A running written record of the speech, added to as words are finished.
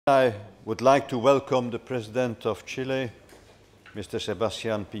I would like to welcome the President of Chile, Mr.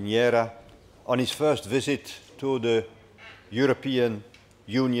 Sebastian PIñERA, on his first visit to the European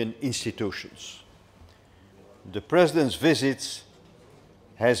Union institutions. The President's visit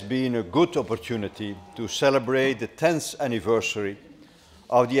has been a good opportunity to celebrate the 10th anniversary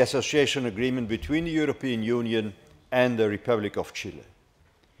of the association agreement between the European Union and the Republic of Chile.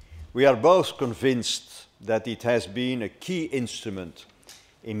 We are both convinced that it has been a key instrument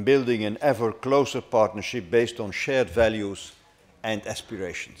in building an ever closer partnership based on shared values and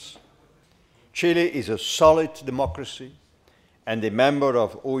aspirations. Chile is a solid democracy and a member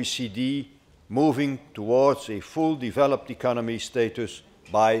of OECD, moving towards a full developed economy status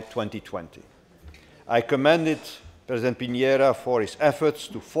by 2020. I commended President PIñERA for his efforts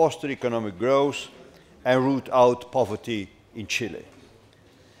to foster economic growth and root out poverty in Chile.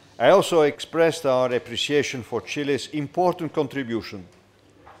 I also expressed our appreciation for Chile's important contribution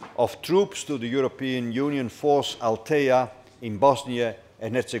of troops to the European Union force Althea in Bosnia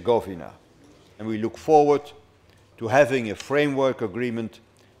and Herzegovina, and we look forward to having a framework agreement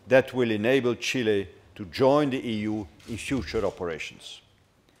that will enable Chile to join the EU in future operations.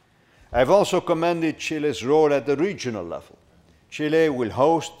 I have also commended Chile's role at the regional level. Chile will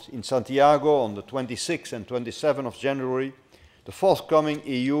host in Santiago on the 26th and 27th of January the forthcoming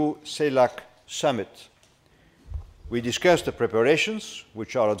EU-CELAC summit. We discussed the preparations,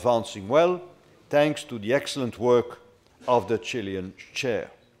 which are advancing well, thanks to the excellent work of the Chilean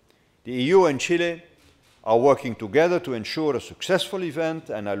chair. The EU and Chile are working together to ensure a successful event,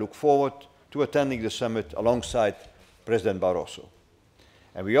 and I look forward to attending the summit alongside President Barroso.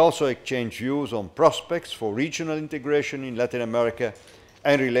 And we also exchange views on prospects for regional integration in Latin America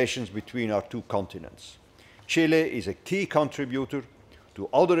and relations between our two continents. Chile is a key contributor to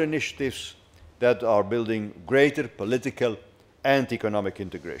other initiatives that are building greater political and economic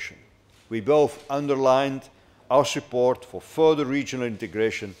integration. We both underlined our support for further regional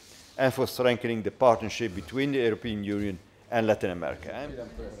integration and for strengthening the partnership between the European Union and Latin America.